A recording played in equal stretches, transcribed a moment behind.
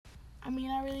mean,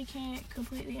 I really can't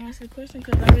completely answer the question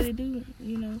because I really do,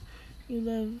 you know, you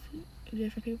love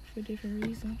different people for different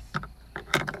reasons.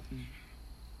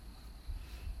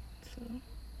 So.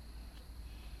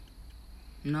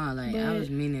 No, like, I was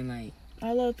meaning, like,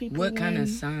 I love people. What kind of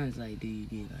signs, like, do you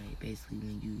get, like, basically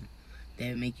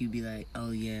that make you be like,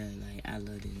 oh, yeah, like, I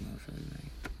love this motherfucker,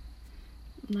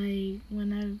 like,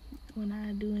 when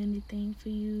I do anything for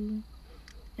you,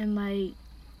 and, like,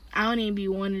 I don't even be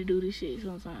wanting to do this shit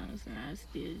sometimes, and I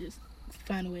still just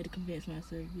find a way to convince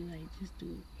myself, be like, just do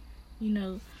it, you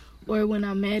know, or when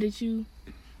I'm mad at you,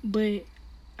 but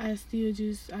I still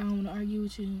just, I don't want to argue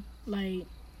with you, like,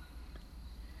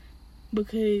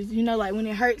 because, you know, like, when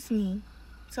it hurts me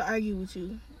to argue with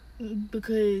you,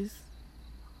 because,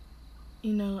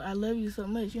 you know, I love you so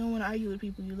much, you don't want to argue with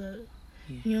people you love.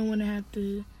 Yeah. You don't want to have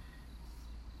to,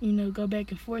 you know, go back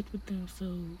and forth with them,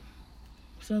 so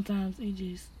sometimes it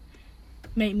just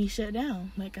make me shut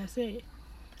down, like I said.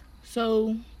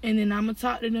 So, and then I'm going to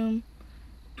talk to them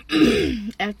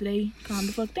after they calm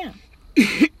the fuck down.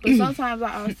 But sometimes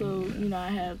I also, you know, I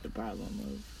have the problem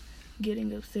of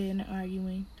getting upset and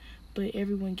arguing. But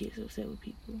everyone gets upset with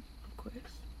people, of course.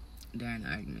 During the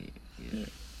argument, yeah.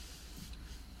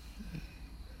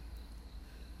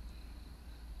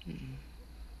 Mm-hmm.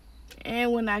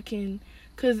 And when I can,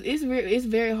 because it's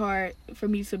very hard for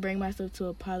me to bring myself to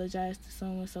apologize to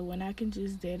someone. So when I can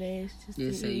just dead ass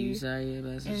just say you sorry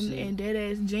about some shit. And dead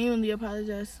ass genuinely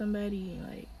apologize to somebody,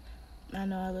 like, I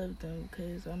know I love them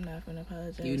because I'm not gonna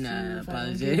apologize. You're to not you an if I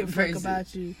don't give apologetic a person fuck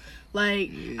about you.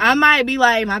 Like, I might be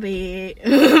like, my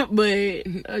bad,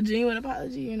 but a genuine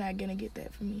apology, you're not gonna get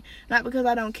that from me. Not because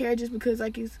I don't care, just because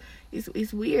like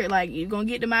it's weird. Like, you're gonna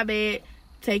get to my bad,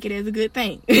 take it as a good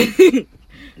thing.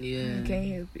 Yeah, I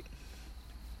can't help it.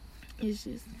 It's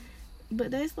just,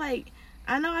 but that's like,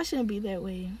 I know I shouldn't be that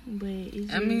way, but it's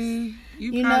just, I mean,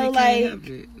 you know, probably like, can't help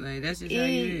it. Like, that's just how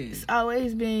you is. It's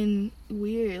always been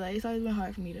weird. Like, it's always been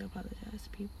hard for me to apologize to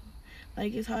people.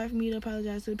 Like, it's hard for me to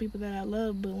apologize to the people that I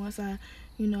love, but once I,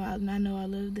 you know, I know I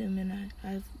love them, and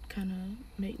I kind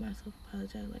of make myself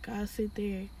apologize. Like, I'll sit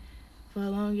there for a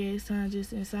long ass time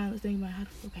just in silence thinking about how the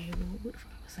fuck, okay, well, what the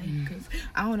fuck am I saying? Because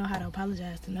I don't know how to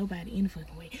apologize to nobody any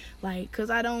fucking way. Like, because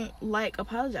I don't like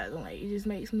apologizing. Like, it just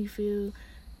makes me feel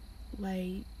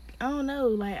like, I don't know.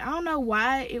 Like, I don't know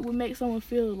why it would make someone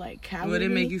feel like cowardly. Would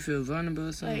it make you feel vulnerable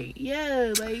or something? Like,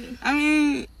 yeah, like, I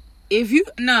mean, if you,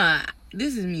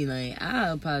 this is me, like,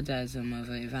 I'll apologize to a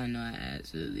motherfucker if I know I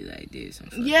absolutely, like, did some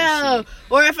fucking shit.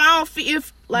 Or if I don't feel,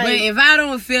 but if I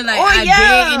don't feel like I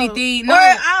did anything, or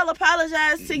I'll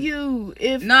apologize to you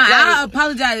if, I'll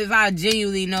apologize if I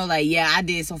genuinely know, like, yeah, I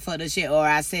did some fucked up shit, or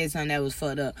I said something that was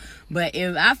fucked up. But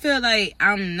if I feel like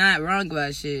I'm not wrong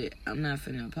about shit, I'm not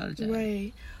finna apologize.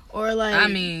 Right. Or, like, I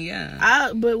mean,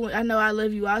 yeah. But when I know I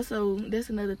love you also, that's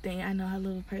another thing. I know I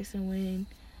love a person when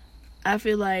I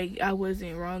feel like I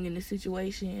wasn't wrong in the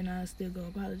situation, and I still go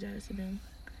apologize to them.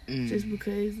 Just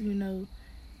because, you know,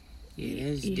 yeah,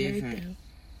 it's different.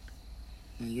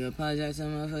 When you apologize to a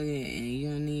motherfucker and you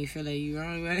don't even feel like you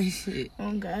wrong about that shit.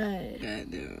 Oh, God.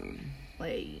 Goddamn.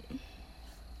 Like,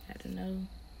 I don't know.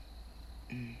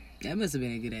 That must have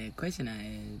been a good ass question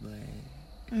I asked, but...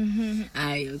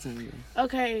 Alright, your turn.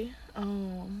 Okay,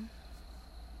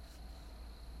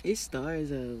 It's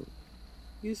stars out.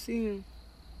 You see him?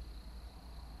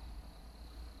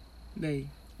 Babe.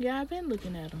 Yeah, I've been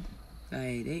looking at them.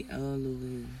 Like, they all over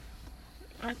here.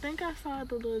 I think I saw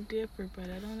the Little Dipper, but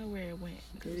I don't know where it went.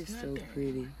 It is so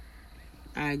pretty.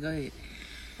 Alright, go ahead.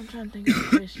 I'm trying to think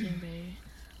of a question, babe.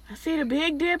 I see the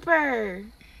Big Dipper.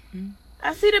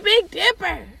 I see the Big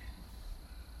Dipper.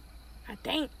 I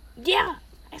think, yeah,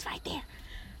 it's right there.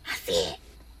 I see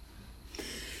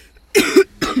it.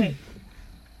 Okay.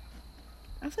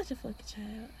 I'm such a fucking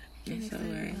child. It's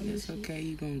alright. It's okay.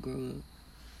 You gonna grow up.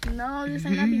 No, this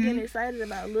ain't I be getting excited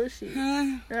about little shit.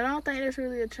 I don't think that's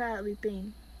really a childly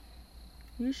thing.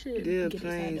 You should there are get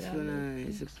planes excited about flying.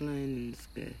 It's a plane in the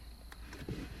sky.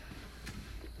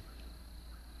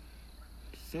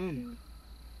 Sun.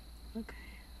 Okay.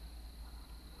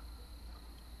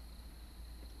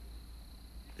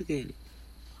 Look at it.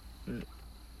 Look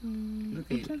I'm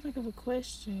at trying to think of a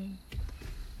question.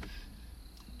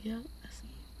 Yep, I see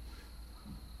it.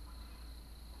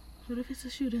 What if it's a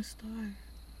shooting star?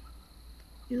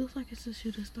 It looks like it's a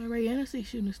shooting star. Right? I see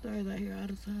shooting stars out here all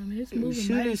the time. And it's moving.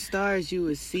 Shooting stars, you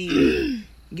would see.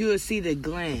 You would see the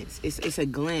glance. It's a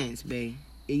glance, babe.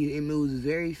 It moves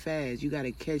very fast. You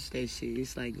gotta catch that shit.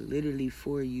 It's like literally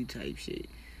for you type shit.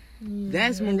 Yeah,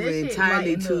 that's moving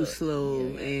entirely too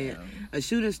slow. Yeah. And a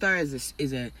shooting star is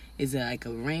a like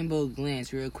a rainbow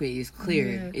glance, real quick. It's clear.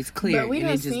 Yeah. It's clear, but we and it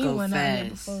done just seen go one fast. out here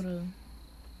before, though.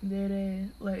 Dead ass.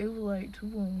 Like, it was like 2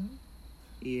 of them.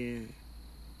 Yeah.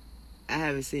 I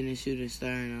haven't seen a shooting star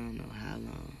in I don't know how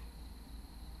long.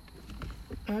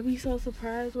 I be so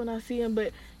surprised when I see them,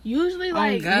 but usually, Oh,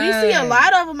 like, we God. see a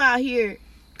lot of them out here.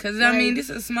 Cause Like- I mean, this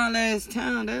is a small ass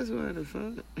town. That's where the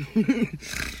fuck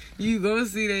you go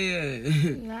see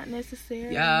they Not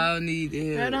necessarily. Y'all need to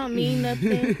help. That don't mean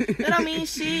nothing. That don't mean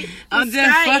shit. I'm The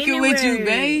just sky fucking with you, anywhere.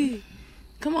 babe.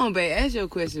 Come on, babe. Ask your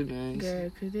question, man.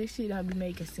 Girl, cause that shit don't be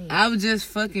making sense. I was just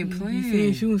fucking You playing.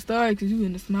 saying shooting stars cause you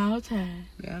in a small town.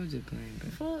 Yeah, I was just playing,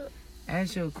 babe. Fuck.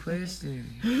 Ask your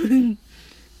question.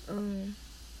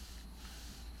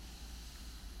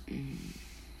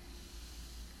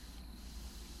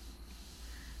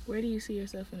 Where do you see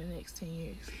yourself in the next 10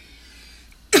 years?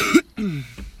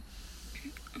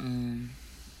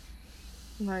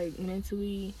 Like,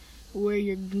 mentally, where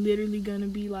you're literally gonna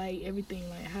be, like, everything.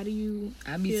 Like, how do you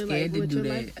I be feel scared like to what do your that.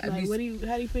 life, like, how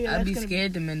do you feel your I life's be gonna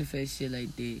scared to manifest shit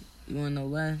like that. You wanna know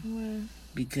why? Well,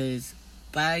 Because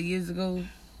 5 years ago,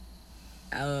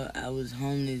 I was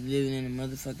homeless, living in a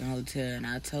motherfucking hotel, and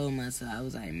I told myself, I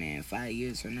was like, man, 5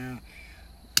 years from now,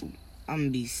 I'm gonna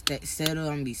be settled,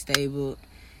 I'm gonna be stable,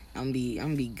 I'm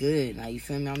gonna be good. Like, you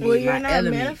feel me? I'm gonna well, be you're in my not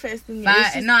element. manifesting it.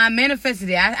 It's just- No, I manifested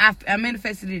it. I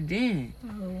manifested it then.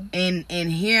 Oh. And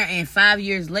here, and 5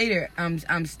 years later,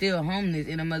 I'm still homeless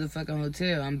in a motherfucking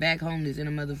hotel. I'm back homeless in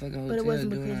a motherfucking But it hotel wasn't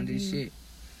doing because all of this you. shit.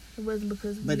 It wasn't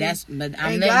because of But you. I'm And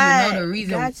letting God, you know the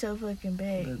reason. got your fucking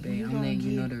back. But babe, You I'm gonna letting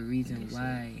you know get the reason this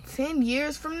why. 10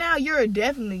 years from now, you're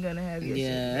definitely gonna have your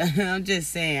shit. Yeah, I'm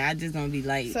just saying. I just don't be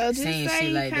like So just saying say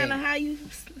shit like kind of that.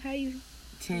 how you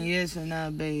 10 years from now,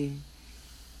 babe,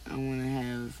 I want to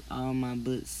have all my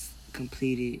books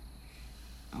completed.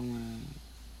 I don't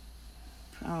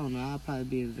know. I'll probably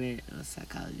be a vet or a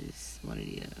psychologist. One of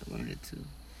the two.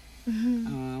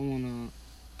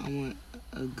 I want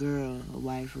a girl, a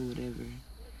wife, or whatever.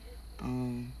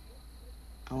 I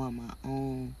want my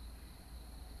own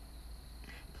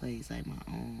place, like my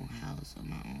own house or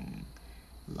my own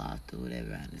loft or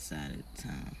whatever I decide at the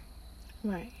time.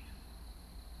 right.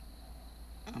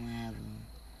 I'm gonna have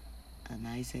a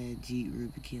nice ass Jeep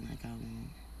Rubicon like I want.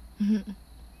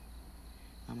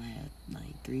 I'm gonna have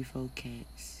like 3-4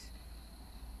 cats.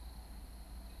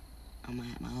 I'm gonna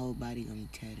have my whole body gonna be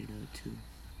tatted up too.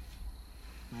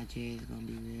 My dreads gonna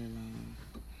be real long.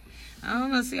 I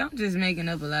don't know. See, I'm just making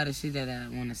up a lot of shit that I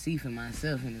want to see for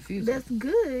myself in the future. That's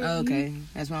good. Oh, okay,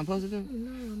 that's what I'm supposed to do.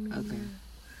 No, I mean, Okay.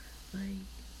 like,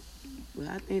 Well,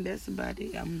 I think that's about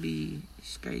it. I'm gonna be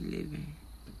straight living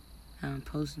how I'm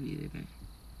supposed to be living.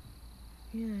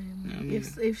 yeah. I mean-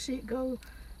 If shit go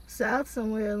south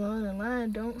somewhere along the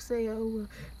line, don't say, "Oh, well,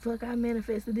 fuck, I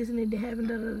manifested this and it didn't happen."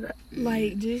 Da, da, da.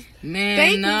 Like, just Man,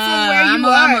 thank nah, you for where you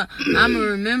are. I'm gonna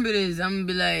remember this. I'm gonna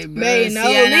be like, bro, Babe, see, no, I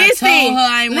listen, told her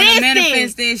I ain't want to listen,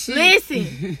 manifest that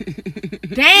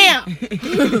shit. Damn.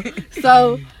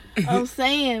 So I'm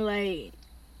saying, like,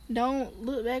 don't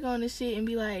look back on this shit and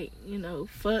be like, you know,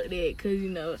 fuck that, cause you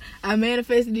know I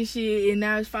manifested this shit and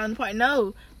now it's falling apart.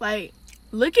 No, like,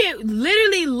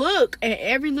 literally look at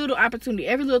every little opportunity,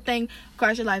 every little thing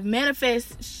across your life.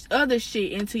 Manifest other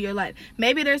shit into your life.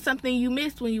 Maybe there's something you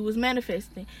missed when you was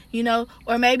manifesting, you know,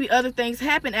 or maybe other things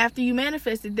happen after you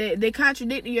manifested that they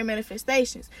contradicted your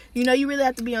manifestations. You know, you really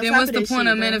have to be on Then top what's of the this point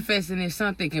shit, of bro. manifesting if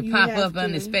something can You pop have up to.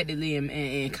 unexpectedly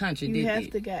and contradict You have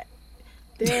it? to get.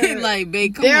 Like,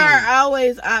 babe, come There on. are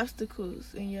always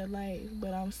obstacles in your life,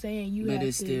 but I'm saying you But have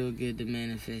it's to. still good to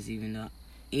manifest, even though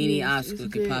any Yes, obstacle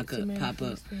it's can good pop to up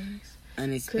manifest things.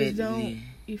 unexpectedly.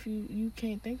 If you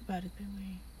can't think about it that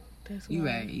way. That's why. You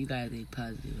right. You gotta think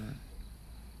positive, huh?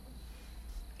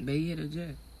 But you hit a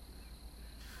jet.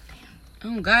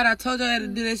 Oh God, I told you I had to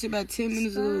do that shit about 10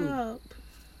 minutes ago. Stop.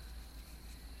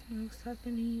 I'm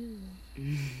talking to you.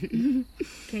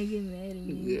 Can't get mad at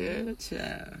me. Yeah,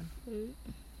 child.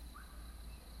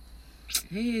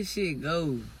 His shit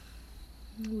go.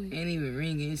 Wait. Ain't even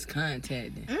ringing. It's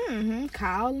contacting.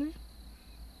 Calling.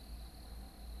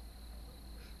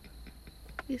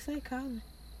 You say calling.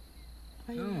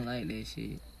 I don't like that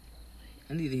shit.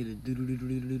 I need to hear the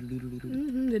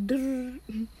doo-doo-doo-doo-doo-doo-doo-doo. The durr.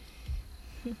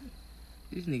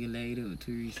 This nigga laid up with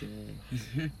Teresa.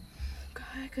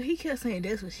 God, cause he kept saying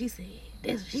that's what she said.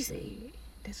 That's what she said.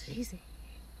 That's what she said.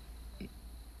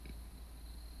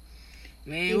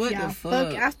 Man, If what y'all the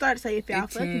fuck? I started to say if y'all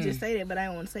It's fucking 10. just say that, but I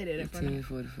don't want to say that in It's front of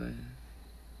 10:45.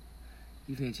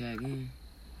 You finna try again?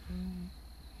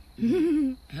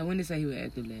 him. How when they say he was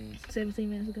active last? 17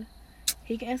 minutes ago.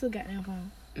 He can answer the goddamn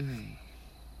phone. Right.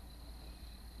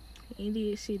 He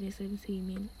did shit in 17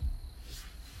 minutes.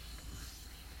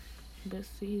 But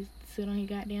see, he sit on his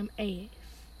goddamn ass.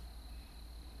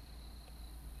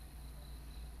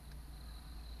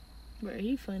 Bro,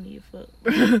 he funny as fuck,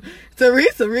 bro.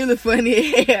 Teresa really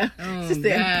funny as hell. Oh, She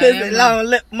said, God, pussy long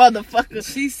lip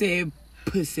motherfucker. She said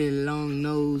pussy long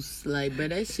nose. Like, but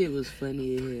that shit was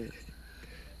funny as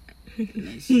hell.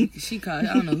 Like, she called,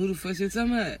 I don't know who the fuck she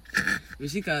talking about, but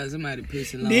she called somebody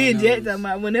pussy long Then nose. Jack talking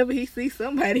about whenever he sees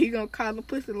somebody, he gonna call a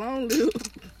pussy long lip.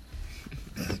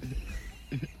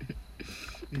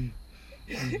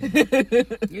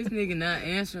 This nigga not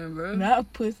answering, bro.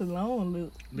 Not pussy long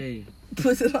lip. Babe,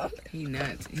 Pussy long lip. he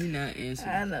not answering.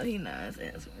 I know he not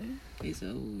answering. It's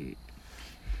over with.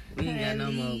 We ain't got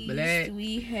no more black.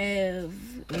 We have.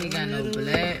 We ain't got no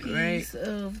black, right? Piece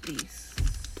of this.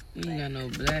 We ain't got no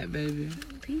black, baby.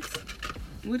 Piece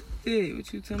What is it?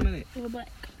 What you talking about? of a black.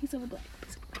 Piece of a black.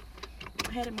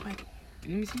 I had it in my pocket. Let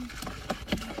me see.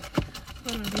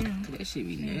 Oh damn, That shit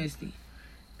be nasty.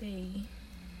 babe.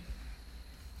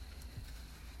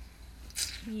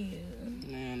 Yeah.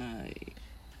 Man,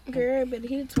 Girl, better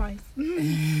hit it twice.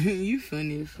 you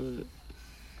funny as fuck.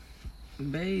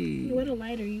 Babe. What a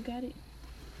lighter, you got it?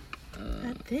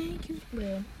 I think you.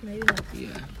 Well, maybe not.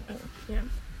 Yeah. Oh, yeah.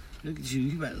 Look at you.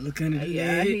 You about to look under the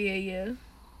Yeah, bed. yeah.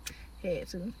 Had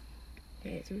to.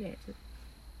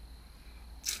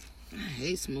 I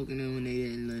hate smoking them when they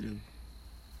didn't let them.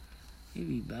 It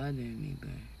be bothering me, bro.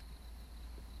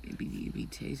 It be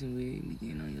tasting weird. It be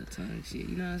getting on your tongue and shit.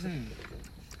 You know what I'm saying?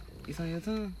 It's on your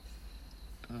tongue?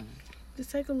 Oh.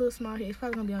 Just take a little small hit. It's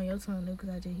probably gonna be on your tongue though, because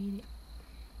I just hit it.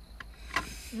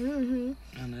 Mm-hmm.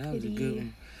 I know, that was a good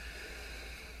one.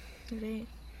 It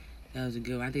That was a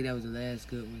good one. I think that was the last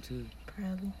good one, too.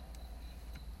 probably.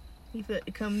 You felt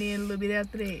it coming in a little bit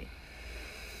after that.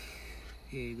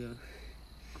 Here you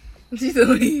go. She said,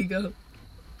 here you go.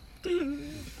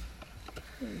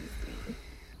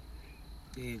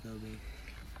 There you go, babe.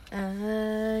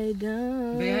 I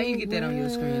don't. Babe, how you get that on your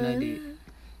screen like that?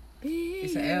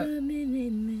 It's an app.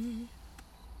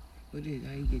 What is it?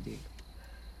 How you get that?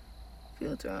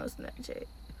 Filter on Snapchat.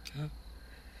 Huh?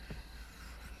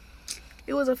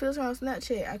 It was a filter on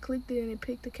Snapchat. I clicked it and it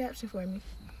picked the caption for me.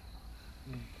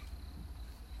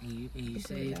 And you It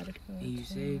said saved out of it? phone. And you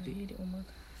saved it? Hit it one more.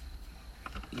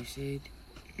 You saved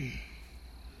it?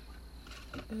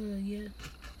 Yeah.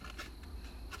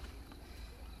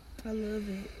 I love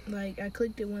it. Like, I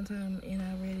clicked it one time and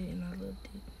I read it and I loved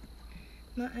it.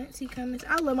 My auntie comments.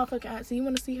 I love my fucking auntie. You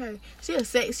want to see her? She the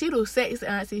sexy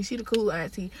auntie. She the cool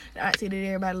auntie. The auntie that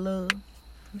everybody love.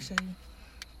 Let me show you.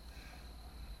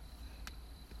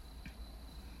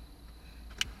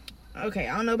 Okay,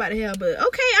 I don't know about the hell, but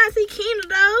okay, Auntie Keena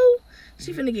though.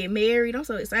 She finna get married. I'm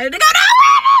so excited to go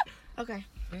nowhere. Okay.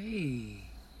 Hey.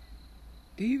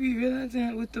 Do you be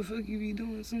realizing what the fuck you be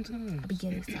doing sometimes? I be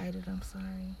getting excited. I'm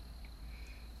sorry.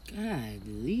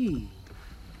 Golly.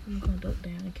 I'm gonna duck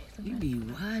down in case You somebody. be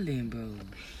wildin', bro.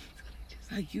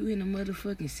 Like you in a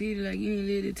motherfucking city, like you ain't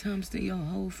lived at Thompson your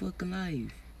whole fucking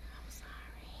life. I'm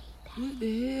sorry. What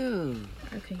the hell?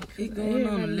 Okay. It going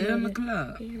on 11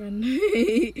 o'clock. He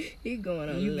going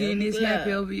on. You 11 getting this o'clock.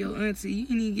 happy over your auntie. You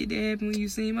didn't even get that happy when you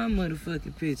seen my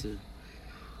motherfucking picture.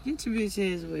 Get your bitch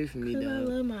ass away from me, Cause I dog.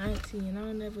 love my auntie and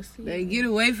I'll never see her. Like, get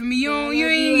away from me. You Yeah, don't, I you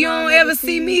love ain't, you you and I'll don't never ever see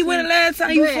see you me. too. When the last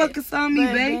time you But- fucking saw me,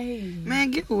 but, babe? babe,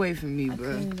 Man, get away from me,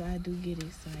 bro. because I do get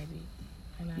excited.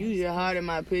 And I You just hard in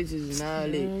my pictures and all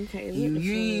that. Okay,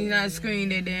 You ain't not scream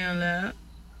that damn loud.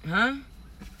 Huh?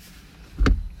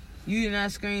 You did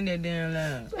not scream that damn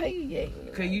loud. Why you yanking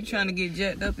me Cause you trying to get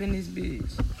jacked up in this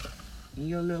bitch. In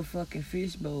your little fucking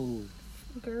fish bowl.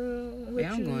 Girl, what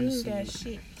Yeah, I'm you going to ain't got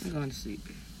sleep. shit. I'm going to sleep.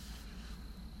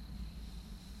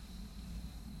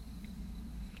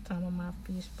 Talking about my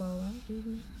fish bowl.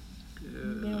 You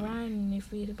been riding in this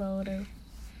fish bowl though.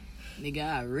 Nigga,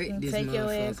 I wreck Gonna this take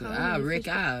your ass motherfucker. home I with wreck,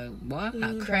 this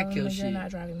I crack your You're shit. not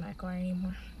driving my car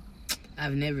anymore.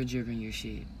 I've never driven your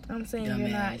shit. I'm saying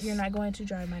Dumbass. you're not going to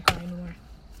drive my car anymore.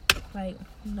 Like,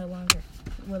 no longer.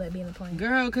 Will that be in the plan?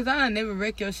 Girl, cause I never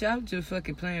wreck your shit. I'm just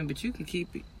fucking playing, but you can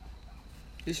keep it.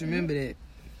 Just remember that.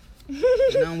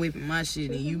 And I'm whipping my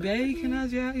shit. And you, babe, can I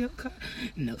drive your car?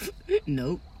 No.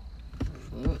 Nope.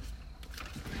 Fuck.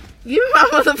 Give me my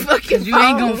motherfucking Cause you phone.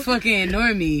 ain't gonna fucking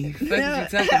ignore me. Fuck No,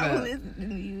 what you talking I'm about. listening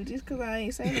to you. Just cause I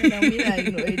ain't saying it don't mean I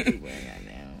ignore you right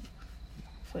now.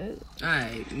 Fuck.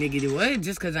 Alright, nigga, what?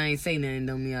 Just cause I ain't say nothing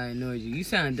don't mean I ignored you. You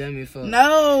sound dumb as fuck.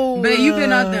 No. But you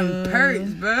been off them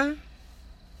perks, bruh.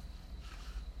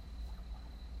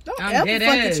 Don't I'm ever dead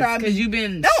fucking ass. try me. Cause you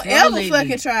been Don't slow ever lately.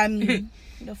 fucking try me.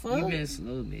 The fuck? You been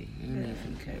slow, babe. I ain't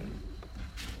even care.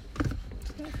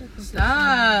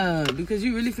 Stop. Because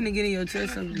you really finna get in your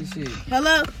chest over this shit.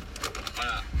 Hello?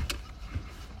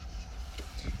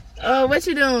 What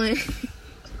you doing?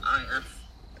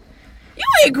 You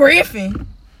ain't Griffin.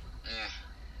 Yeah,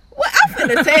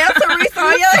 finna tell Teresa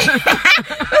on your head.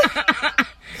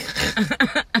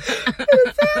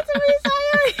 Tell Teresa on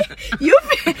your head. You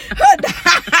finna...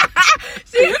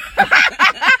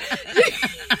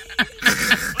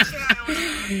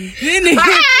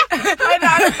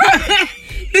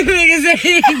 This nigga said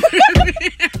he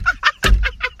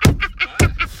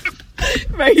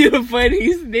Bro, you the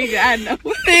funniest nigga I know.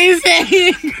 He said he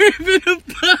ain't gripping the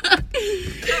fuck.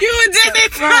 You were just in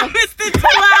Thomas 2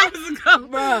 hours ago.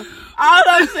 Bro, all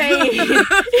I'm saying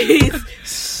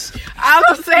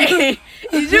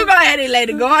is you go ahead and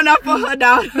lady going off on her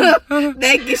daughter.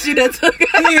 That she done took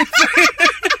her.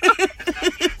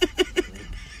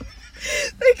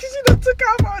 She done took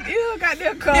off on the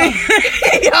goddamn car.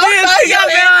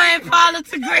 Y'all ain't Paula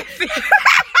to Griffin.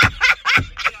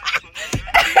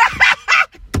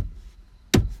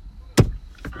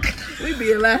 We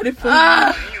be allowed to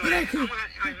fuck.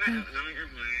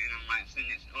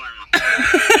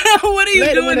 What are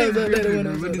you doing at Griffin?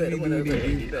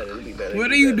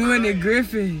 What are you doing at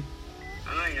Griffin?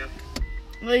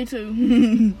 Me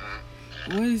too.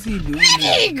 What is he doing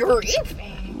Hey, Griffin.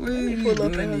 What is he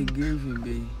doing in Griffin,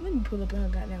 baby? Let me pull up in her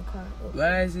goddamn car.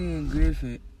 Why is he in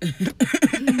Griffin?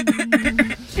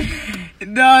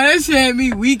 No, that shit had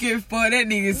me weak as fuck. That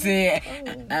nigga said,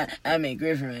 I'm in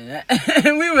Griffin right now. I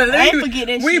ain't forget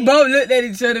that we shit. both looked at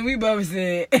each other and we both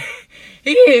said,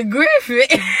 he in Griffin.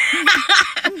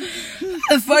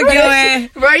 Fuck your ass.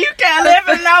 Bro, you can't live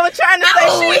and I was trying to say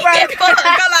shit, bro. I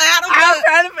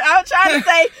was trying to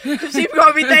say she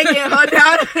gonna be thinking her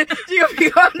daughter. She gonna be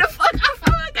going the fuck off of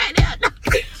her goddamn.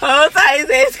 Whole time his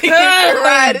ass can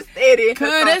ride steady.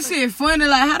 Cause that shit funny.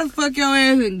 Like, how the fuck your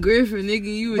ass in Griffin, nigga?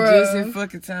 You were just in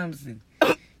fucking Thompson.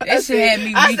 That shit had me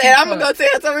weak. I said, I'm gonna go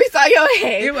tell Teresa on your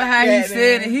head. It was how he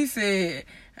said it. He said,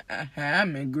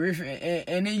 I'm in Griffin.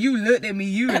 And then you looked at me,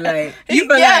 you were like, he said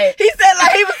like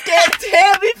he was scared to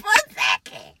tell me for a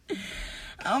second.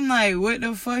 I'm like, what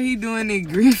the fuck he doing in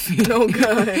Griffin? Oh,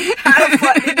 God. How the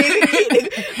fuck did nigga get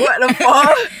it? What the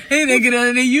fuck? Hey, nigga,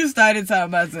 and then you started talking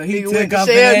about some. He took off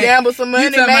Shell, gamble some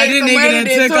money, made some money,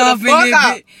 then took off in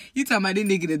that. You talking about this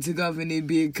nigga that took off in that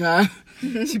big car?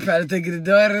 She probably taking the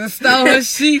daughter to the store her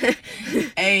sheep.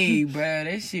 Hey, bro,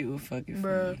 that shit was fucking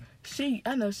bro. Funny.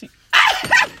 I know she.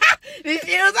 This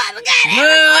shit was out the Bro,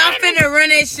 I'm finna run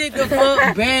that shit the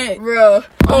fuck back. Bro.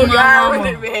 Oh, my God, mama.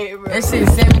 run it back, bro. That shit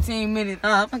 17 minutes.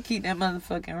 I'm gonna keep that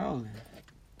motherfucking rolling.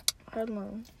 How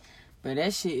long? But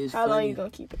that shit is How funny. long you gonna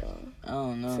keep it on? I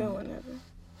don't know. Till whenever.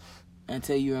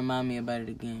 Until you remind me about it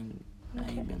again. I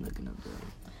ain't been looking up there.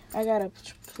 I gotta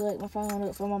plug my phone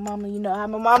up for my mama. You know how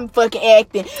my mama fucking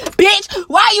acting. Bitch,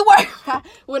 why you worry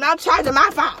when I'm charging my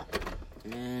phone?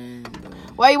 Man,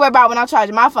 Why you worry about when I'm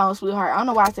charging my phone, sweetheart? I don't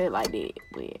know why I said it like that.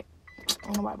 But I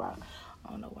don't know why about it. I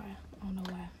don't know why.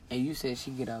 and you said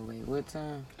she get out late. What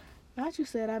time? Not you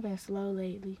said I've been slow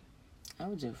lately. I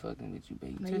was just fucking with you,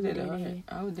 baby. No, You you took that didn't. 100.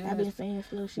 I was I've been saying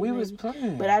slow shit. We lately. was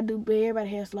playing. But I do. But everybody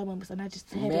has slow moments, and I just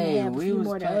happen to have a few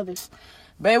more than others.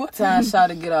 Babe, what time shot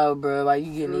to get out, bro? While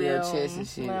you getting in your chest and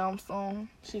shit. Now I'm soon.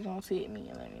 She gonna hit me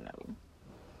and let me know.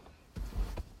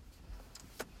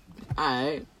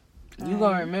 Alright. You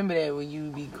gonna remember that when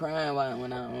you be crying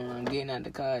when I'm getting out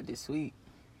the car this week.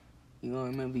 You gonna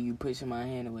remember you pushing my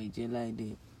hand away just like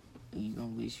that. And you gonna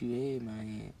wish you had my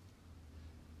hand.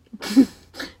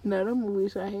 No, I'm gonna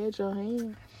wish I had your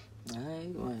hand. Alright,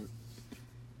 what?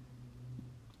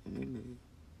 Remember it.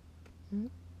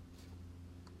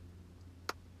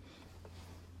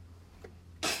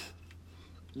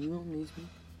 You gonna miss me?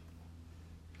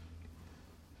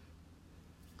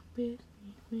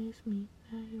 Miss me.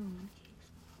 I don't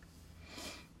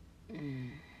kiss.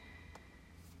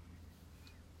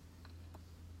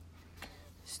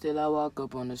 Still I walk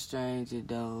up on a stranger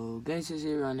though. Gangsta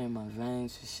shit running my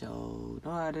veins for sure.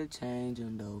 Know how to change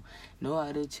them though. Know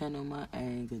how to channel my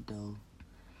anger though.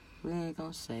 We ain't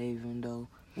gon' save him though.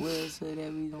 We'll say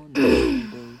that we gon' do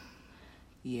him though.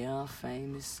 Yeah, I'm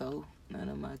famous so none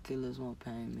of my killers won't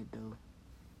pay me though.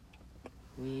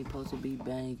 We ain't supposed to be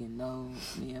banging, no.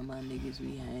 Me and my niggas,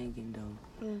 we hanging, though.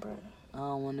 Bro. I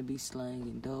don't wanna be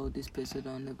slanging, though. This pistol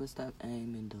don't never stop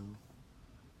aiming, though.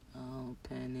 I don't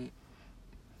panic.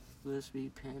 Must be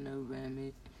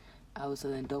panoramic. I was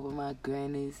selling dope with my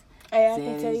grannies. Hey, I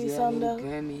can tell you something, though.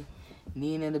 Grammy.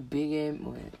 Nina the big M.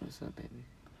 What's up, baby?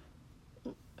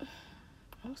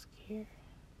 I'm scared.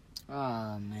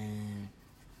 Oh, man.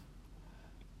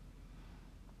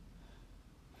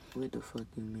 What the fuck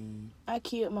you mean? I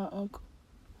killed my uncle.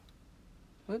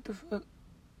 What the fuck?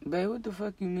 Babe, what the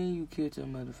fuck you mean you killed your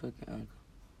motherfucking uncle?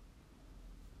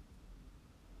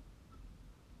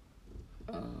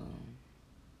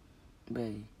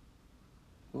 Babe.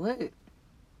 What?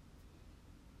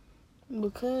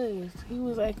 Because he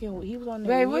was on that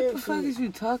Babe, weird what the fuck shit. is you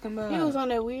talking about? He was on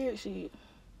that weird shit.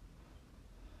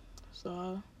 So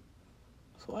I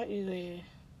swiped his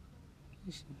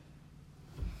ass.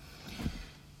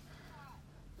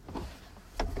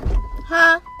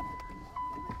 Huh?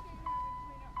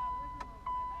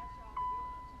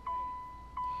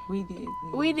 We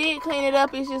did clean it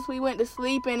up. It's just we went to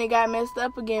sleep and it got messed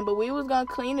up again. But we was gonna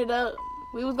clean it up.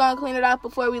 We was gonna clean it up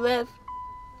before we left.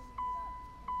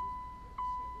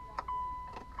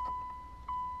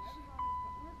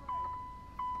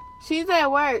 She's at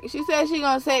work. She said she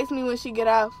gonna text me when she get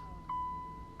off.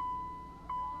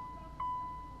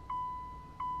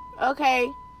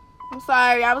 Okay. I'm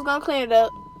sorry. I was gonna clean it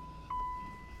up.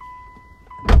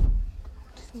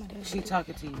 She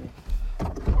talking to you.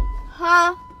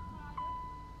 Huh?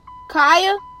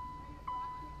 Kaya?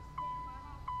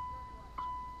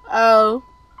 Oh.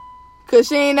 'Cause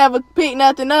she ain't never picked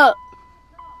nothing up.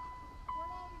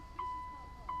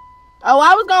 Oh,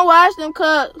 I was gonna wash them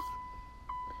cups.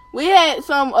 We had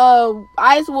some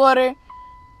ice water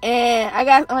and I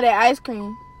got some of that ice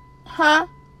cream. Huh?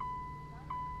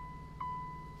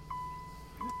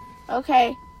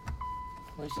 Okay.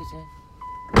 What she said?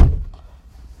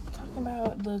 Talking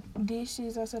about the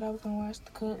dishes, I said I was gonna wash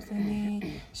the cups, and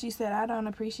then she said I don't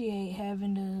appreciate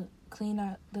having to clean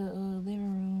out the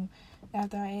living room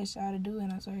after I asked y'all to do it,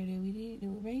 and I told her that we did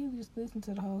do it. Babe, you just listen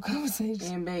to the whole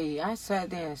conversation. And babe, I sat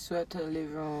there and swept her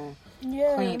living room,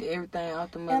 Yeah, cleaned everything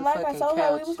off the motherfucking couch. and like I told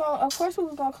her, we was gonna, of course, we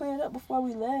was gonna clean it up before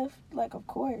we left. Like, of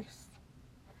course.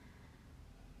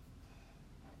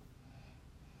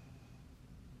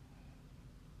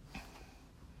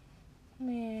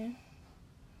 Man.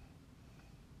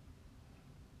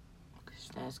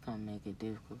 That's gonna make it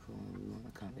difficult for when we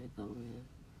wanna come back over here.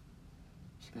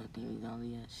 She gonna think we gonna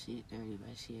leave her shit dirty,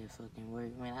 but she at fucking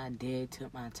work. Man, I dead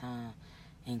took my time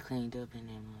and cleaned up in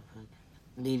that motherfucker.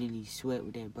 Literally swept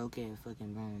with that broke ass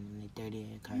fucking broom and that dirty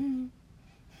ass carpet.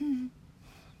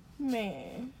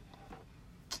 Man.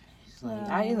 It's like,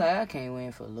 I can't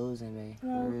win for losing, babe.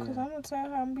 No, because I'm gonna tell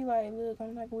her, I'm gonna be like, look,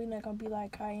 I'm like, we not gonna be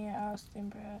like Kaya and Austin,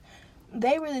 bro.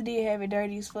 They really did have it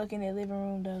dirty as fuck in that living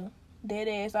room, though. Dead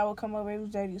ass, I would come over, it was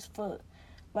dirty as fuck.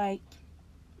 Like,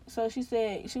 so she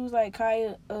said, she was like,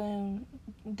 Kaya, and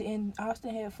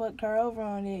Austin had fucked her over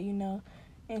on it, you know,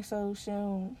 and so she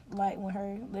don't like when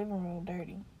her living room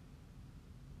dirty.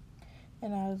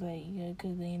 And I was like, yeah,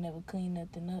 because they ain't never cleaned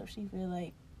nothing up. She feel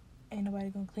like ain't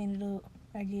nobody gonna clean it up,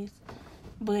 I guess.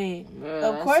 But,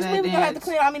 of course, we was gonna have to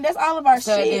clean it. I mean, that's all of our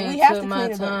shit. We have to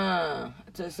clean it up.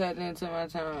 Just sat there until my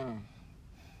time.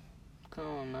 Come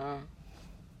on now.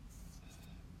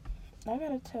 I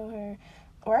gotta tell her,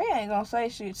 Ray ain't gonna say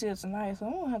shit till tonight, so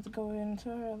I'm gonna have to go in and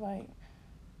tell her, like,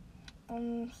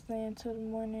 I'm staying till the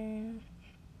morning.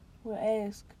 We'll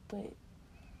ask, but,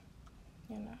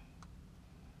 you know.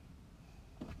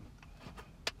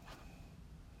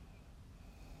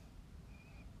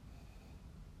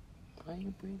 Why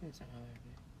you breathing so hard,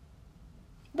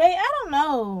 Babe, I don't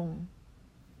know.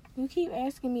 You keep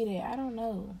asking me that. I don't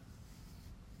know.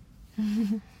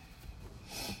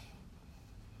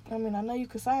 I mean, I know you're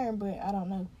concerned, but I don't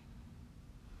know.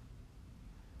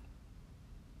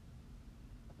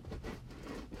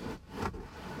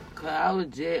 Cause I was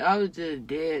just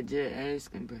dead, just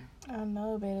asking, bro. I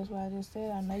know, babe. That's what I just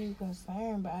said. I know you're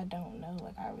concerned, but I don't know.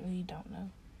 Like, I really don't know.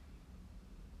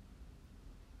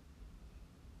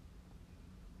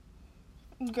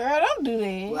 Girl, don't do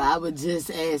that. Well, I was just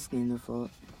asking the fuck.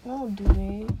 Don't do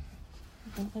that.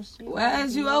 Why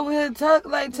is you over here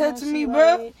touching me,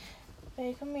 bro?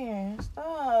 Hey, come here.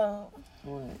 Stop.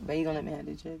 What? But you gonna let me have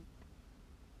the check?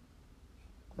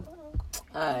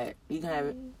 Alright, you can have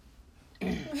it.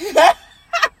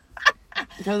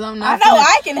 Because I'm not. I know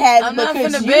I can have it. I'm not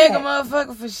finna beg a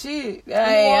motherfucker for shit.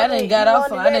 Hey, I done got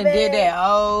off. I done did that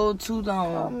all too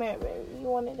long. Oh man, baby, you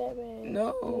wanted that bad?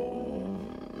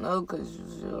 No, cause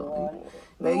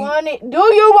you want it. Do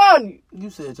you want it? You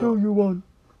said do you want it?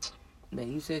 Man,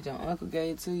 you said your uncle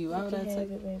gave it to you. Why would I take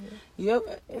it, baby?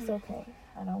 Yep. It's okay.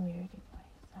 I don't wear it anyway.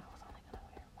 I was only gonna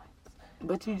wear it once.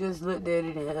 But you just looked at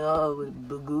it and with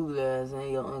Google eyes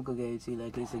and your uncle gave it to you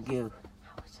like it's a gift.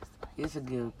 I was just like, it's a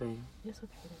gift, baby. It's okay,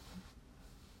 baby.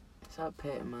 Stop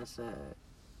patting my side.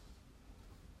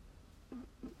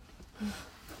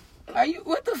 Are you?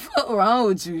 What the fuck wrong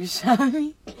with you,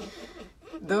 Shawty?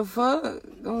 The fuck?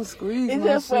 Don't squeeze it's my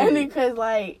just shit. funny because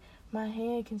like my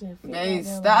hand can just fit. Hey,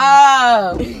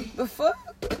 stop! The fuck?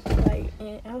 Like,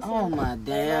 oh my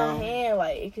damn. My hand,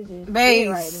 like it could just Base.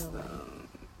 fit right there.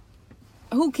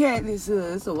 Who cat this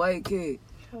is? It's a white cat.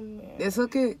 Come here. That's her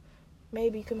cat?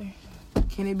 Maybe. Come here.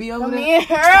 Can it be over Come there?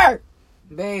 here.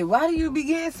 Babe, why do you be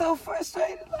getting so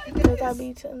frustrated like this? Because I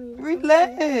be telling you.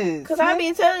 Relax. Because I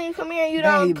be telling you, come here, and you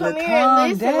don't come here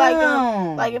and listen.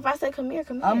 Down. Like if I say come here,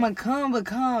 come here. I'ma come, but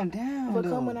calm down. But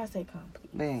come when I say come, please.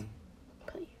 Babe.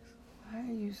 Please. Why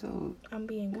are you so... I'm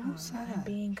being calm. I'm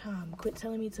being calm. Quit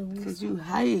telling me to woosah. Because you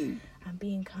hype. I'm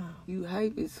being calm. You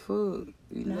hype as fuck.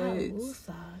 Relax. Not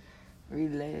woosah.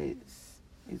 Relax.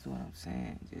 Is what I'm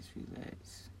saying. Just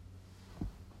relax.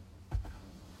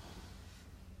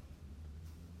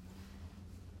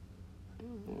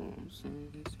 Oh, I'm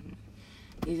saying this.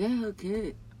 Is that her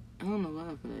cat? I don't know why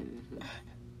I feel like this.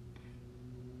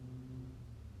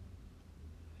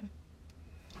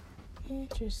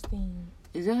 Interesting.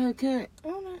 Is that her cat? I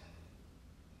don't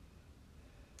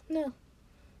know.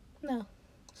 No,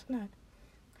 it's not.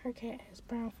 Her cat has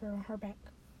brown fur on her back.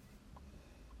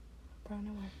 Brown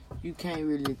and white. You can't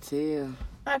really tell.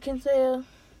 I can tell.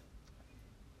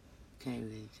 Can't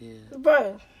really tell.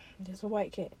 Bro, it's a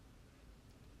white cat.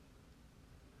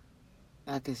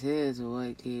 I can tell it's a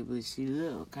white kid, but she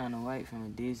look kind of white from a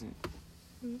distance.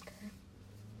 Okay.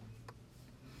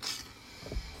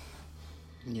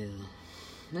 Yeah.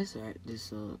 Let's wrap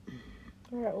this up.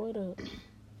 Right, what up?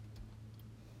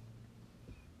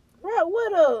 Right,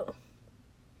 what up?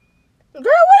 Girl,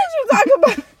 what did you talk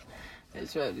about?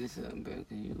 Let's wrap this up, bro,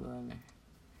 because you lying.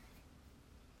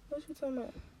 What you talking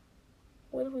about?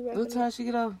 What if we wrapping What up? time she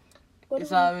get off? What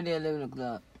It's if we- already 11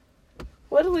 o'clock.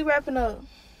 What are we wrapping up?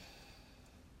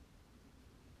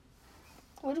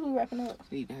 What are we wrapping up?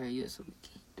 Need to hurry up so we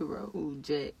keep the road,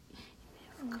 Jack.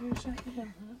 Girl, shut the hell up.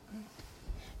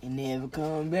 And never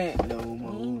come back no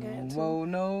more, ain't got no to. more,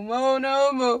 no more,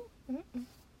 no more.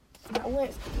 Not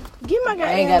once. Give my goddamn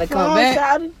I ain't gotta come phone, back.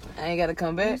 shouted. I ain't gotta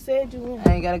come You back. said you wouldn't.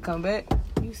 I ain't gotta come back.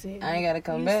 You said I ain't gotta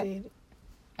come you back. said it.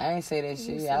 I ain't say that You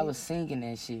shit. said I it. was singing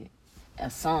that shit. A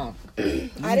song. I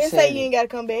didn't said say it. you ain't gotta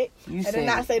come back. You I said did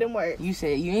not it. say them words. You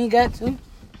said you ain't got to.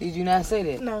 Did you not say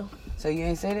that? No, So you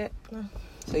ain't say that? No.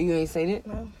 So you ain't say that?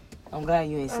 no. I'm glad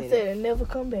you ain't I say said it never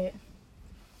come back.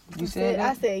 that. You said I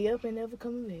that? said yep and never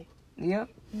coming back. Yep.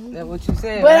 Mhm. That's what you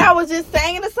said. But right? I was just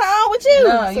singing a song with you.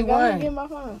 No, so you go ahead and won. get my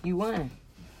phone. You won.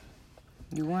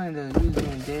 You won though. You was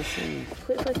being dead serious.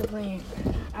 Quit fucking playing.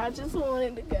 I just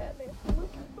wanted to goddamn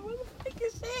motherfucking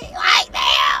shit like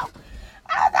that.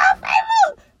 I was on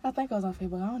Facebook. I think I was on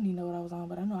Facebook. I don't even know what I was on,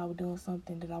 but I know I was doing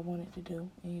something that I wanted to do,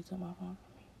 and you took my phone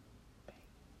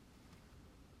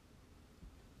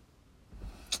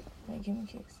from me. Hey, give me a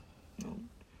kiss. No.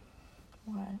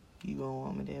 Why? You gonna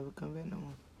want me to ever come back no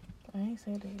more? I ain't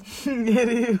said that. That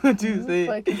is what you said.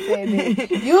 Fucking said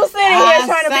that. You sitting here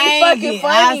trying to be fucking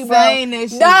funny, bro. I sang that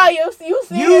shit. No, you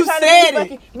sitting You here trying said to be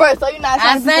fucking, bro. So you're not I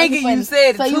trying to be sang fucking it. funny. You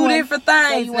said So it. you Two want- different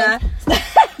things you now.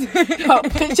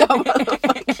 Don't put your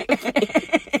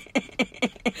motherfucking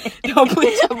don't put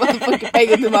your motherfucking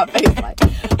finger to my face like.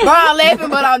 Bro, I'm laughing,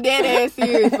 but I'm dead ass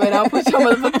serious. But don't put your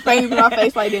motherfucking finger to my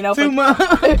face like that. Too much.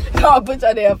 Don't put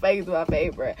your damn finger to my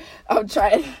face, bro. I'm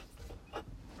trying.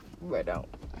 Bro, don't.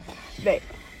 Babe,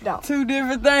 don't. Two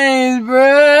different things,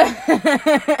 bruh.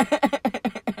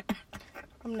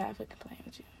 I'm not fucking playing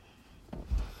with you.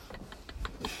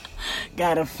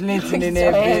 Got a flinching in So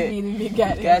that happy bit. to be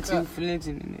goddamn Got you drunk.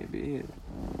 flinching in that bit here.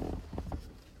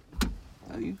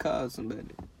 Oh, you called somebody.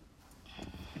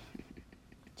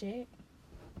 Jack.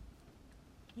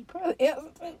 You probably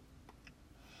answered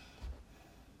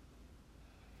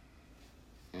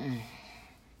me.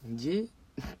 Jit?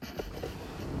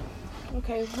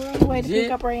 Okay, we're on the way to pick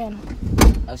Jit. up Rihanna.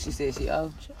 Oh, she said she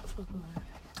off? Shut the fuck up.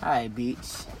 Alright,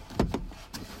 bitch.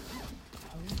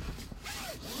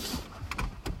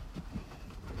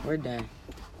 We're done.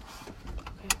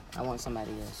 Okay. I want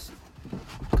somebody else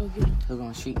Go get him. who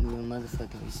gonna treat me with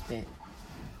motherfucking respect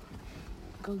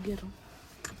Go get him.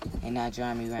 and not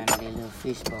drive me around in that little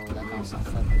fishbowl like I'm some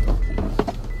fucking little kid.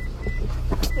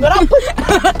 But don't put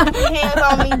your hands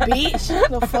on me, bitch.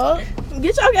 The fuck?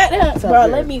 Get your goddamn. Bro,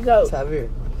 Tavir. let me go. Tavir.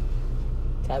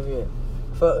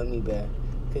 Fuck with me, bro.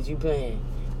 Cause you playing.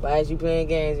 Why is you playing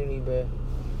games with me, bro?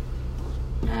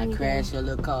 I You crash your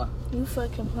little car. You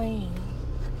fucking playing.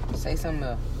 Say something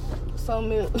else. So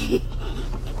milk.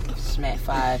 Smack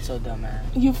fire at your dumb ass.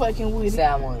 You fucking with Say it.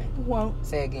 I want. Won't.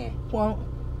 Say again. Won't.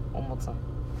 One more time.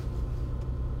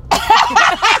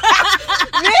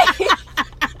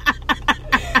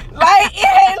 Like,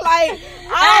 it ain't like,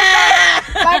 I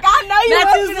don't know. Like, I know you Not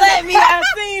want you me to- let me. I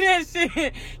seen that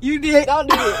shit. You did. Don't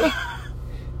do it.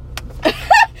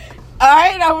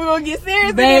 Alright, now we're gonna get serious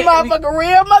in this Babe, motherfucker.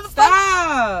 Real motherfucker.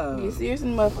 Stop. Get serious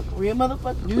in the motherfucker. Real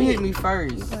motherfucker. You Quick. hit me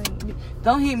first.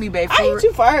 Don't hit me, babe. I hit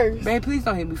you first. Babe, please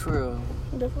don't hit me for real.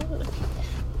 The fuck?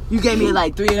 You gave me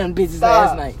like 3 of them bitches Stop.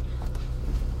 last night.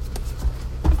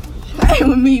 playing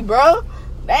with me, bro.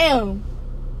 Damn.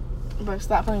 Bro,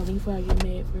 stop playing with me before I get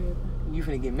mad for everybody. You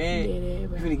finna get mad? Dead ass,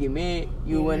 bro. You finna get mad?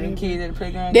 You Dead one of them ass, kids at the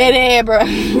playground? Dead ass, bro.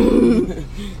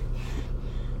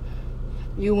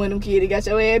 You one of them kids that got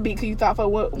your ass beat because you thought for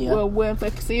what wasn't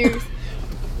fucking serious.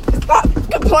 Stop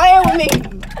playing with me.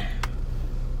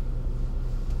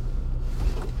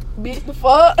 Bitch, the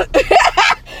fuck?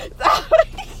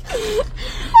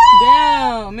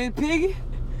 Damn, Miss Piggy.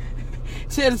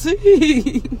 Tell the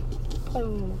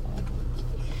truth.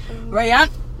 Rayon.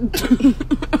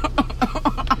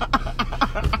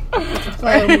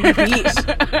 Playing with me,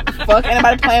 bitch. Fuck,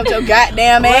 anybody playing with your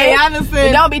goddamn ass. Rihanna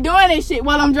said, don't be doing this shit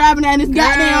while I'm driving down this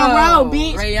goddamn road,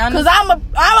 bitch. Rihanna, Cause I'm a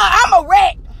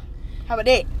wreck. How about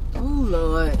that? Oh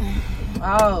Lord.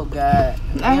 Oh God.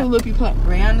 I who look you playing.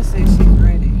 Rihanna said she's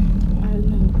ready. I don't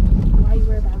know. Why you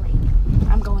worried about rape?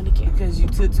 I'm going to camp. Because you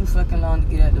took too fucking long to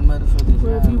get out the motherfucking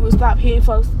Well, if you would stop hitting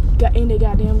folks in their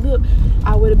goddamn lip,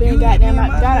 I would have been goddamn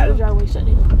got out the driveway. Shut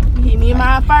it. You hit me in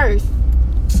mine first.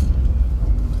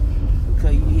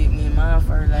 Because you hit me in mine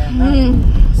first last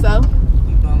night. So?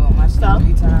 You bung on my shit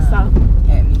 3 times. So?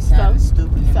 Had me sounding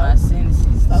stupid in my sentences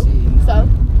and shit.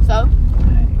 So?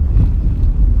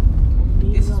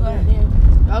 This is why.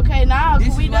 Okay, now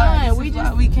This we is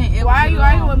done. we can't ever Why are you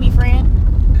arguing with me, friend?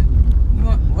 You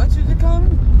want, what you just call me?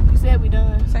 You said we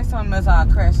done. Say something else, I'll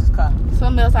crash this car.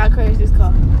 Something else, I'll crash this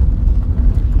car.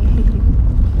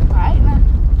 Alright, now.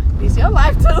 It's your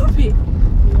life too, bitch.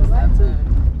 Your life too.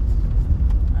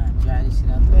 Alright, drive this shit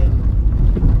out the way.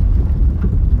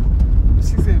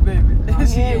 She said, baby. Go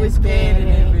ahead with your bad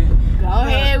ass. Go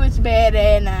ahead with your bad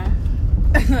ass now.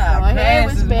 Go ahead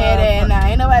with your bad ass now.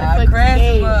 Ain't nobody fucking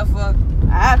scared.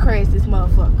 I'll crash this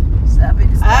motherfucker. Stop it.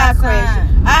 I'll crash it.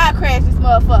 I'll crash this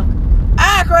motherfucker.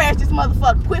 I'll crash this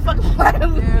motherfucker. Quit fucking playing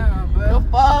with me. Yeah, bro. The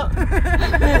fuck?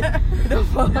 The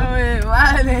fuck? Your ass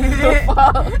wildin'. The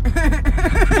fuck?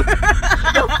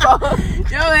 The fuck?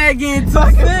 Your ass getting too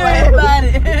Fucking serious play. about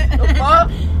it. The fuck?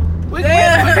 We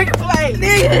can play. We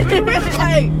can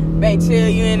play. Bae, chill,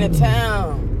 you in the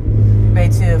town. Bae,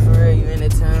 chill, for real, you in the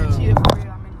town. Chill, for real,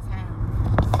 I'm in the town.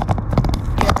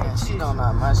 Yeah, babe, She chill. don't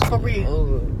know my shit. For real.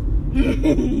 Over.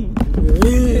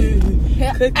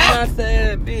 Cookie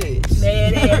myself, bitch.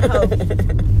 Mad ass hoe.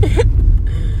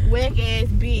 Whack ass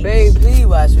bitch. Babe, please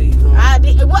watch what you doing. I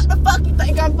did. What the fuck you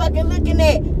think I'm fucking looking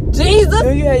at? Jesus?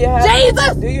 Do you have your high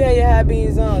Jesus? Do you have your high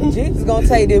beans on? Jesus gonna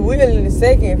take the wheel in a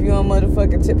second if you don't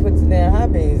motherfucking put your damn high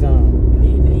beans on.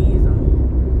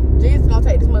 Jesus gonna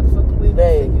take this motherfucking wheel.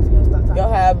 Babe, if you don't stop talking. your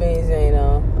high beans ain't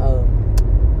on. Oh,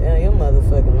 damn, your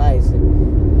motherfucking license.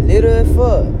 Little as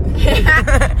fuck.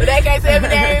 But they can't say me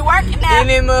they ain't working now.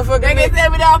 Any motherfucking They can't say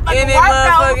me they don't fucking work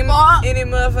out. any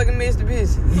motherfucking Mr.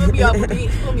 Busy. Put me up,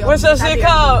 bitch. Put me up. What's your shit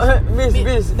called? Mr.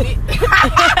 Busy.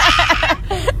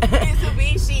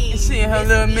 Mitsubishi. She and her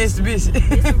little Mr. Busy.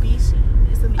 Mitsubishi.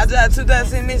 I drive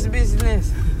 2010 Mitsubishi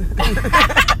Lens.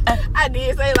 I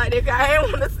did say it like that because I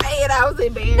didn't want to say it. I was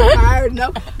embarrassed. I already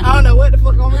know. I don't know what the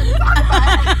fuck I'm really talking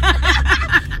about.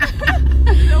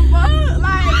 The fuck?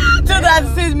 Like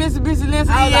 2006 Mitsubishi Lens.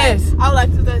 Yes. I was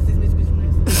like 2006 Mitsubishi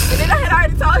Lens. And then I had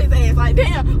already told his ass, like,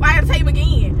 damn, why I gotta take him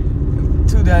again?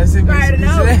 2006 I already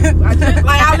know. Mitsubishi.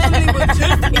 I literally was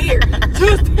just here.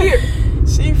 Just here.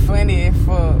 She funny as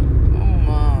fuck. Oh,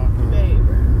 mom. Babe,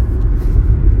 bro.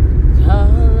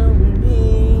 Follow me.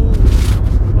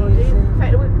 What'd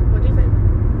you say?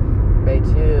 Babe,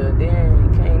 chill. Damn, you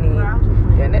can't even. Bro, I'm just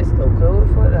playing. Yeah, let's go close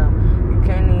for them. You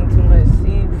can't even too much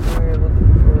see for real. What the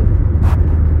fuck?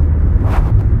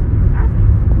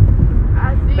 I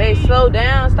see. Babe, slow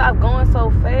down. Stop going so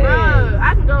fast. Bro,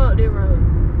 I can go up there road.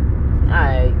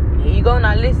 Alright, here you go.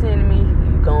 Now listen to me.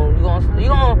 You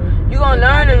gonna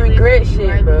learn to regret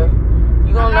shit, bro.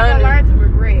 You gonna learn to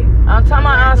regret. I'm talking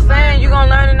about. I'm saying you gonna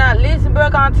learn to not listen, bro.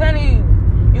 'Cause I'm telling you,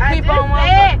 you keep on.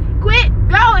 Quit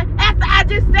going after I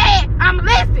just said I'm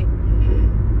listening.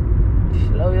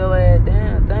 Slow your ass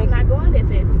down. Thank you. I'm not going that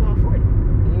fast. I'm going 40.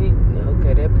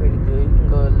 Okay, that's pretty good. You can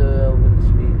go a little over the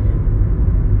speed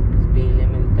limit. Speed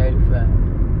limit is 35.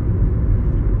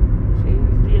 See?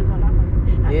 Still going off.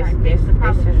 This is.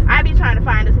 I be trying to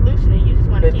find a solution, and you just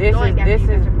want to keep going. This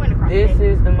is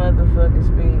the motherfucking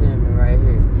speed limit right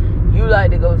here. You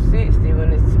like to go 60 when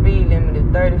the speed limit is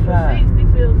 35. 60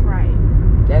 feels right.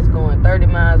 That's going 30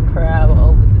 miles per hour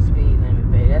over the speed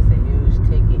limit, babe. That's a huge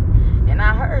ticket. And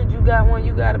I heard you got one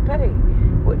you gotta pay.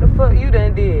 What the fuck you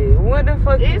done did? What the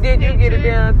fuck you did? You get a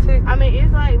damn ticket? I mean,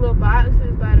 it's like little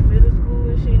boxes by the middle school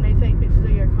and shit, and they take pictures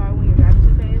of your car when you're driving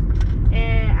too fast.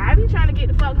 And I be trying to get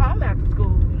the fuck home after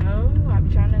school, you know? I be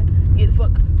trying to get the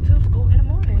fuck to school in the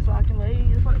morning so I can lay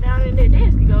the fuck down in that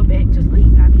desk and go back to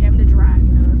sleep. I be having to drive,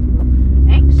 you know?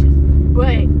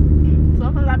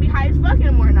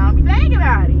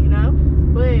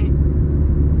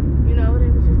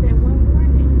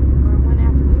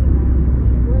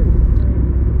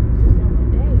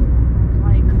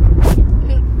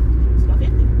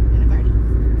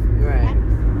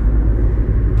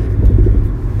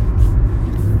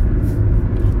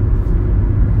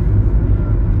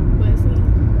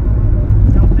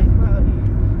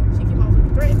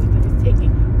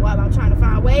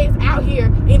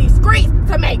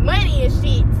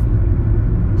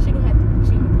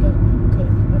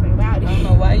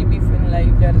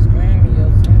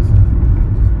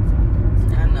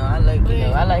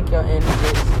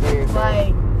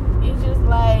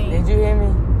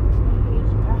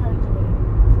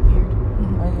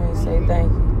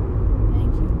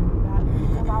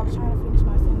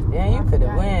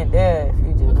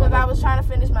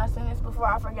 finish my sentence before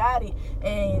I forgot it.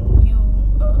 And you,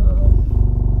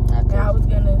 and I was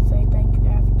gonna say thank you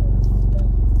after I was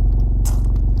done.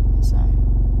 Sorry.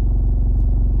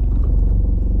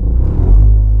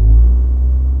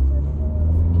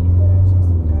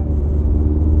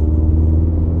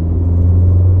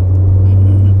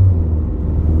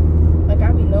 Like,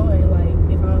 I be knowing, like,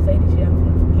 if I don't say this shit, I'm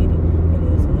gonna forget it. And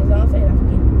then as soon as I don't say it, I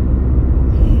forget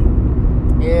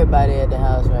it. Everybody at the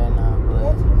house right now,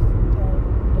 but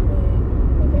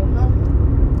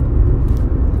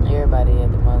everybody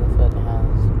at the motherfucking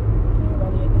house.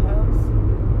 Everybody at the house?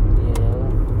 Yeah.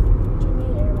 What you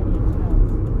mean everybody at the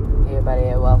house? Everybody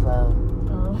at Waffle House.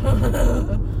 Oh.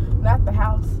 Not the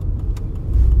house.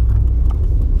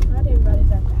 Not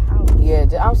everybody's at the house.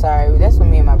 Yeah, I'm sorry. That's what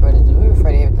me and my brother do. We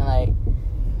refer to everything like,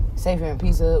 say for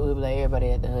Pizza Hut, we'll be like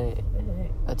everybody at the hood.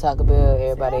 Or Taco Bell,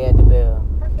 everybody at the Bell.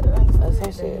 I could have understood That's the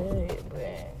some shit. hood,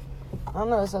 but I don't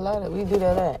know, it's a lot of, we do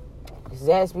that a lot.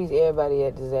 Zaxby's, everybody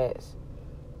at the Zax.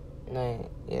 Like,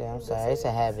 yeah, I'm sorry, it's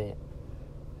a habit.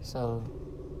 So,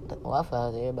 the Waffle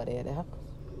House, everybody at the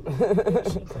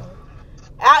house.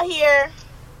 out here.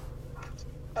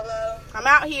 Hello. I'm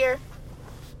out here.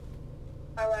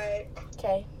 Alright.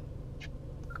 Okay.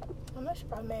 I'm not sure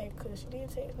if I'm mad because she did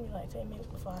text me like 10 minutes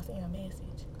before I sent her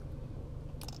message.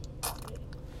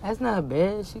 That's not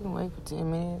bad. She can wait for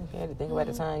 10 minutes. You had to think about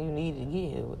the time you needed to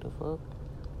get here. What the fuck?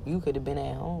 You could have been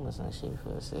at home or some shit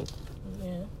for a second.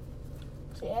 Yeah.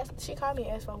 She called me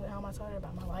and asked for me home. I told her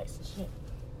about my lights and shit.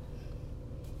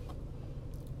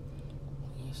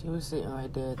 Yeah, she was sitting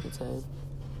right there at the table.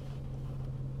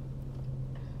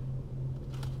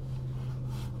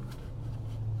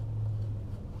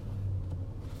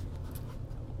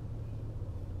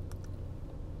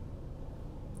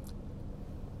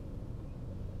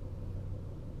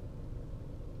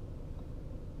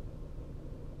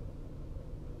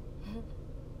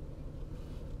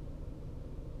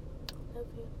 Love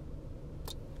you.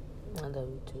 I love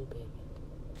you too, baby.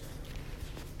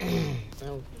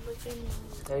 Oh, Look at me.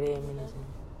 38 minutes in.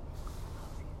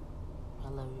 I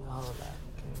love you a whole lot.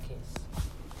 Give me a kiss.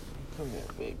 Come here,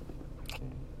 baby.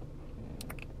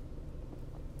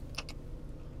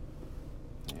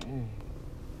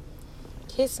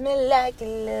 Kiss me like you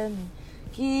love me.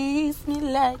 Kiss me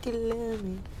like you love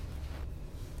me.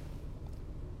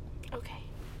 Okay.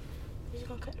 You're just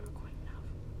gonna cut the